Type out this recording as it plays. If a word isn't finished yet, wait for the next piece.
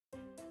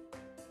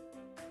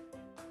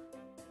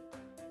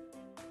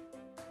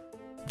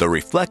The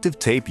reflective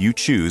tape you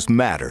choose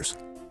matters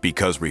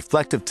because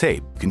reflective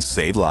tape can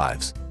save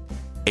lives.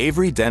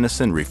 Avery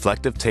Dennison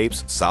Reflective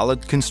Tape's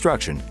solid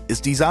construction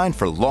is designed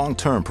for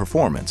long-term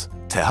performance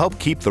to help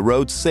keep the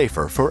roads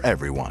safer for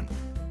everyone.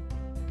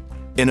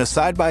 In a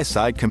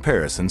side-by-side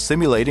comparison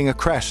simulating a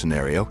crash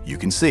scenario, you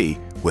can see,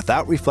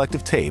 without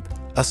reflective tape,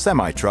 a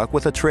semi-truck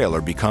with a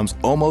trailer becomes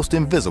almost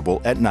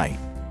invisible at night,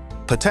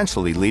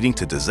 potentially leading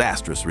to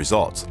disastrous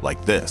results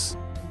like this.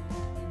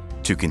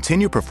 To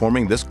continue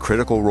performing this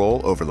critical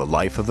role over the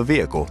life of the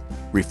vehicle,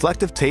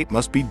 reflective tape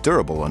must be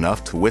durable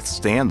enough to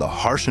withstand the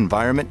harsh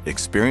environment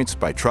experienced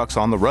by trucks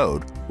on the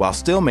road while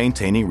still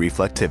maintaining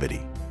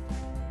reflectivity.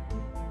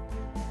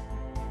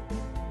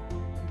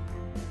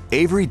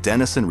 Avery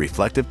Dennison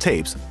reflective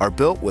tapes are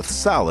built with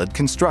solid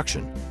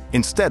construction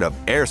instead of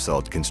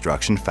air-celled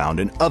construction found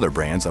in other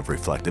brands of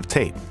reflective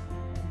tape.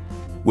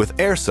 With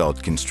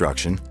air-celled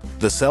construction,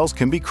 the cells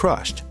can be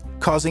crushed,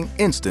 causing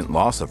instant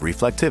loss of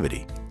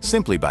reflectivity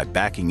simply by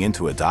backing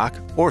into a dock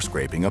or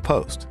scraping a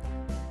post.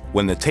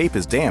 When the tape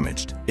is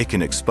damaged, it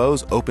can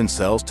expose open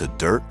cells to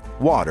dirt,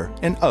 water,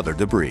 and other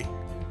debris.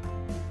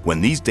 When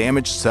these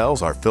damaged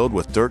cells are filled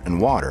with dirt and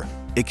water,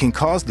 it can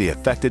cause the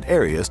affected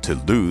areas to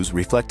lose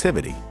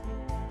reflectivity.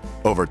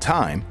 Over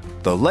time,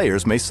 the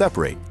layers may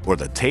separate or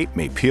the tape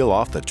may peel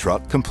off the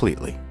truck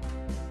completely.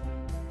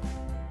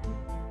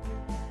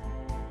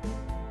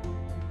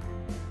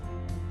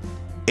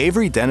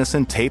 Avery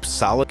Dennison Tape's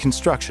solid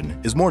construction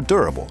is more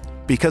durable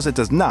because it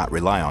does not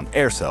rely on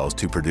air cells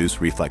to produce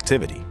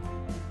reflectivity.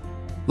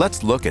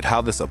 Let's look at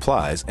how this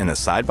applies in a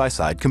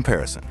side-by-side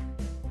comparison.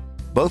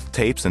 Both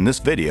tapes in this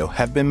video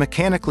have been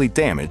mechanically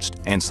damaged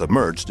and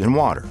submerged in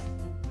water.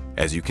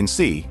 As you can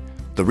see,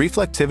 the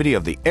reflectivity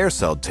of the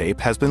air-celled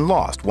tape has been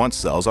lost once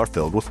cells are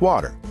filled with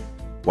water,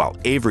 while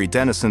Avery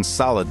Dennison's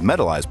solid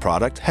metallized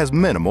product has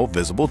minimal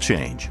visible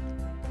change.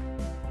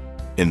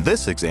 In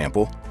this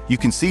example, you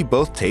can see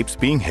both tapes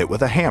being hit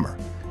with a hammer,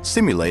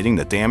 simulating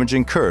the damage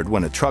incurred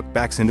when a truck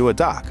backs into a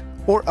dock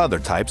or other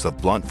types of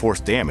blunt force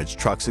damage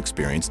trucks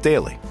experience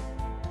daily.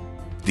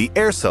 The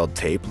air-celled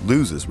tape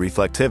loses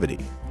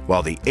reflectivity,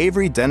 while the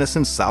Avery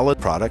Dennison solid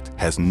product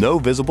has no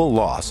visible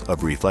loss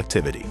of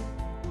reflectivity.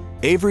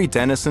 Avery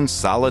Dennison's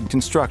solid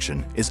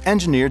construction is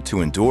engineered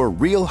to endure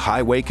real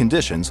highway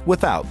conditions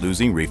without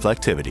losing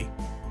reflectivity,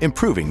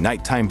 improving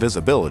nighttime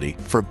visibility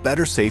for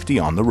better safety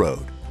on the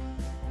road.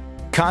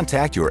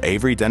 Contact your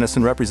Avery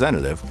Dennison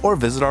representative or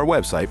visit our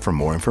website for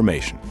more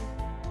information.